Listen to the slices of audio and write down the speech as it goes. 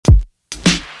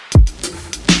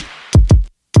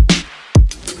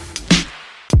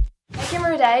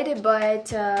died,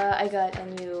 but I got a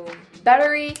new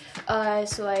battery,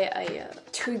 so I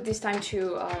took this time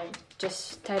to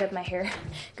just tie up my hair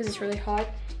because it's really hot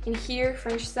in here.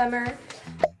 French summer.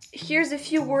 Here's a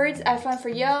few words I found for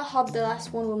you. Hope the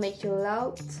last one will make you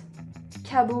loud.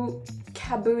 Caboodle,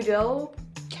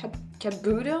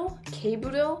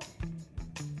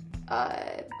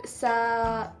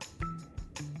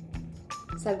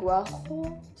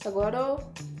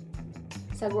 saguaro,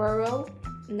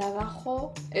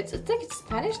 Navajo. It's like it's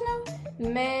Spanish now.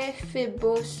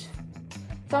 Mephibos.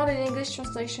 Found an English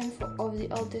translation of the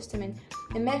Old Testament.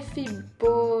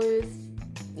 Mephibosheth,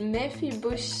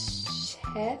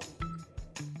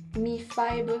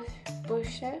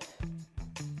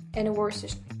 and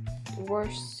Worcestershire.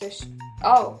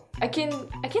 Oh, I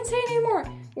can't say it anymore.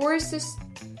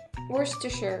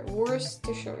 Worcestershire.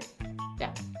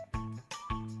 Yeah.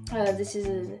 This is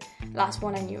the last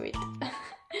one. I knew it.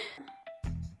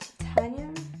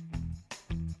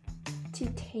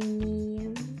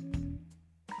 Titanium.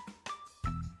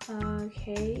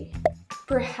 Okay.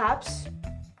 Perhaps.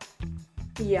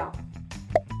 Yeah.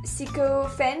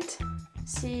 Sycophant.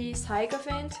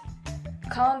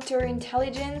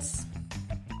 Counterintelligence.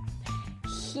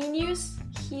 Heinous.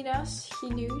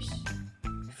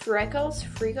 Freckles.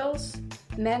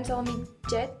 Mental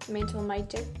midget.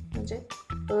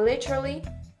 Literally.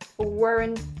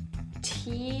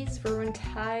 Warranties.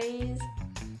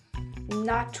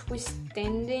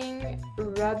 Notwithstanding.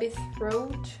 Ruby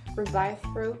throat.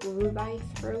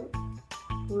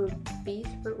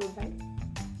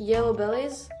 Yellow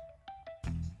bellies.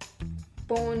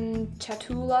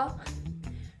 Bonchatula.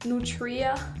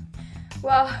 Nutria.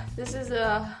 Wow, this is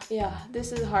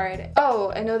this is hard.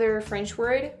 Oh, another French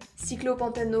word.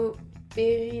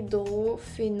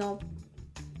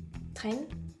 Cyclopentanoperidofénotrène.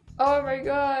 Oh my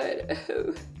god.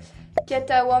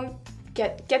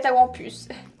 Catawampus.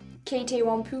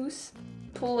 Catawampus.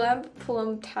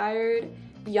 Pull tired.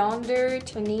 Yonder.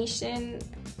 Tonation.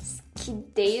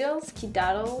 Skidale.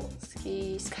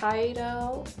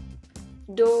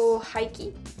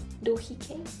 Dohike.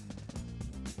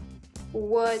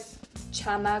 What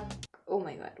chamak? Oh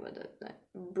my god, what is that?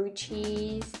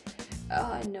 Breeches.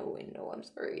 No, I'm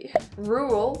sorry.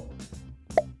 Rural.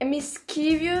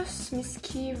 Mischievous.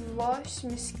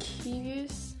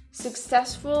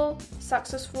 Successful.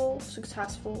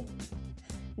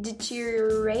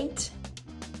 Deteriorate.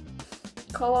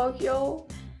 Colloquial.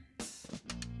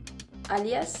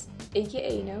 Alias,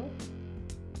 aka no.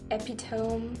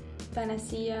 Epitome.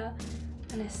 Panacea,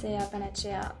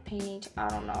 painage, I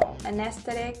don't know.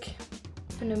 Anesthetic,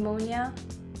 pneumonia.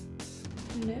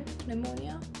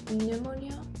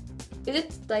 Is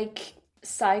it like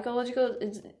psychological?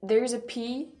 There's a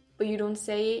P, but you don't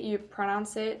say it, you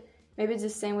pronounce it. Maybe it's the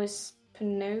same with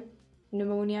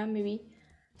pneumonia, maybe.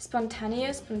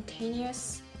 Spontaneous.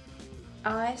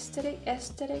 Aesthetic.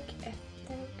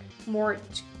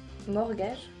 Mortgage.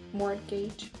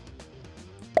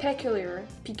 Peculiar,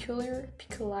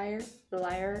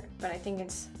 liar, but I think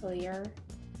it's liar.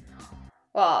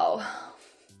 Wow.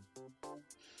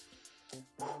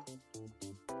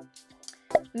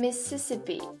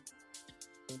 Mississippi.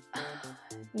 I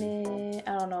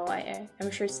don't know,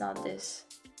 I'm sure it's not this.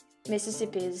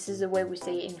 Mississippi, this is the way we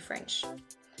say it in French.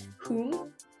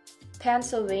 Whom?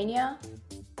 Pennsylvania.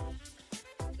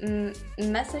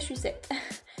 Massachusetts.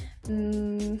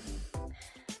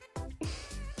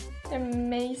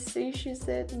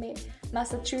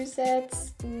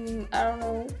 Massachusetts. I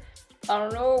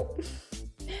don't know.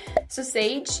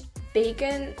 Sausage,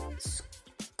 bacon,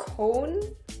 scone,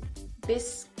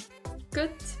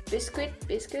 biscuit,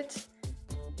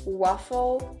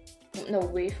 waffle.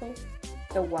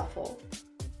 The waffle.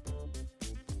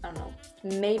 I don't know.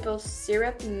 Maple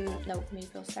syrup. No,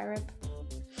 maple syrup.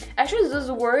 Actually,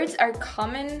 those words are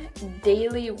common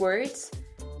daily words,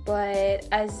 but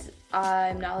as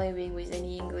I'm not living with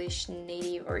any English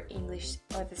native or English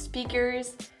other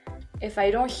speakers, if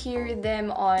I don't hear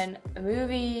them on a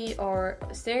movie or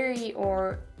a series,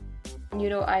 or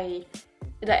I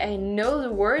know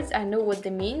the words, I know what they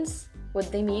mean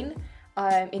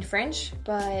in French,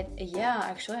 but yeah,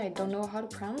 actually I don't know how to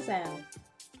pronounce them.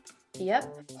 Yep.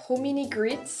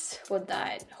 Hominigrits. What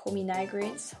that?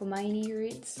 Hominigrits.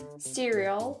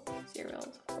 Cereals,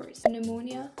 of course.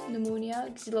 Pneumonia.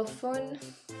 Xylophone.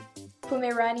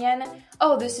 Pomeranian.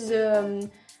 Oh, this is a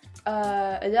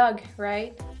dog,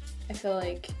 right? I feel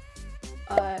like.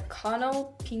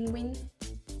 Connell. Penguin.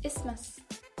 Isthmus.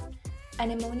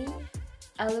 Anemone.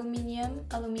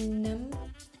 Aluminum.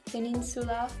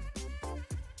 Peninsula.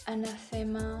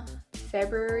 Anathema.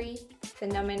 February.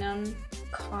 Phenomenon.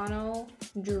 Connell.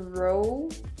 Drow.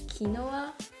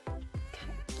 quinoa.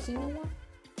 Quinoa?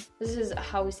 This is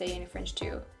how we say it in French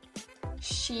too.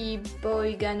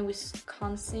 Sheboygan,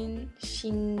 Wisconsin.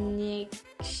 Schenectady,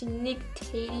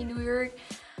 New York.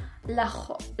 La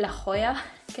Jolla,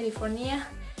 California.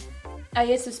 I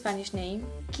guess a Spanish name.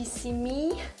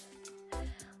 Kissimmee.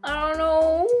 I don't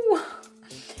know.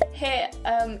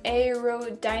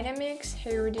 Aerodynamics,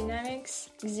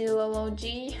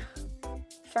 xylology,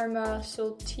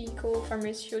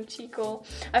 pharmaceutical.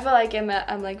 I feel like I'm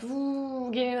like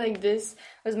getting like this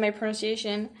with my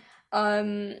pronunciation.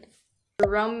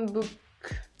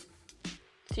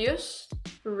 Rambunctious.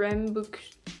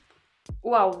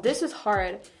 Wow, this is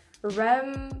hard.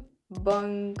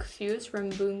 Rambunctious.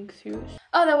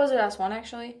 Oh, that was the last one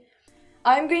actually.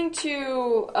 I'm going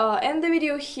to end the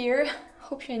video here.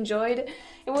 Hope you enjoyed.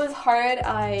 It was hard.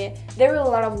 There were a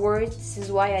lot of words. This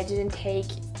is why I didn't take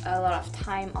a lot of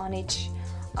time on each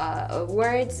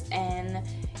words. And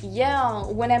yeah,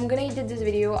 when I'm gonna edit this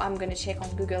video, I'm gonna check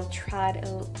on Google Trad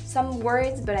some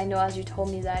words, but I know, as you told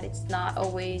me, that it's not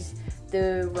always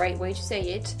the right way to say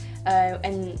it.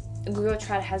 And Google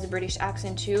Trad has a British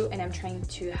accent too, and I'm trying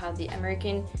to have the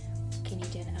Canadian,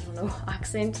 I don't know,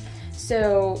 accent.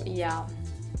 So yeah,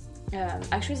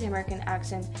 actually the American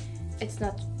accent, it's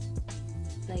not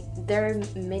like, there are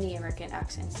many American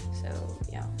accents, so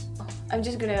yeah. I'm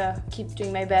just gonna keep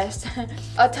doing my best.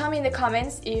 Tell me in the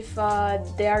comments if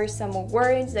there are some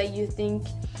words that you think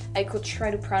I could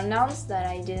try to pronounce that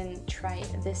I didn't try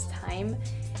this time.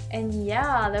 And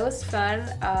yeah, that was fun.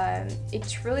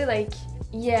 It's really like,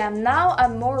 yeah, now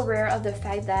I'm more aware of the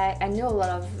fact that I know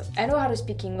how to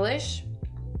speak English.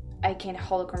 I can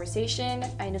hold a conversation.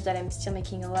 I know that I'm still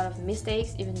making a lot of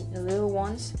mistakes, even the little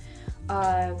ones.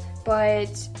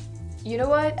 But you know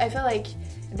what? I feel like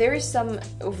there is some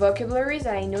vocabularies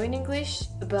that I know in English,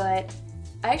 but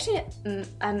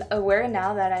I'm aware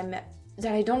now that I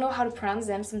don't know how to pronounce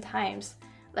them sometimes.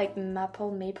 Like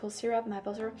maple syrup.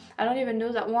 I don't even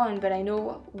know that one, but I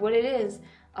know what it is.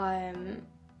 And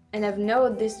I've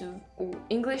known this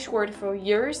English word for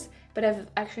years, but I've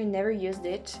actually never used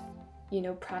it,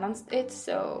 pronounced it.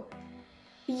 So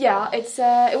yeah,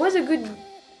 it was a good,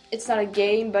 it's not a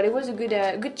game, but it was a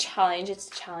good challenge. It's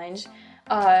a challenge.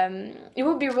 It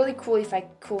would be really cool if I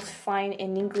could find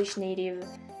an native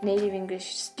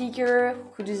English speaker who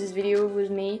could do this video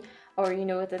with me, or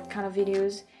that kind of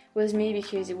videos with me,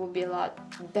 because it would be a lot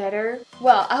better.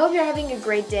 Well, I hope you're having a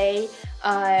great day.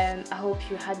 I hope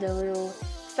you had a little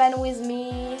fun with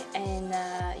me and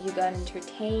you got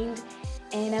entertained,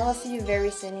 and I will see you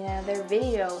very soon in another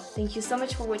video. Thank you so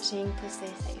much for watching. Please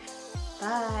stay safe.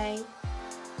 Bye.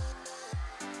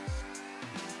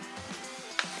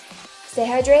 Stay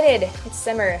hydrated. It's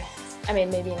summer. I mean,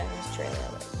 maybe not in Australia,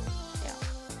 but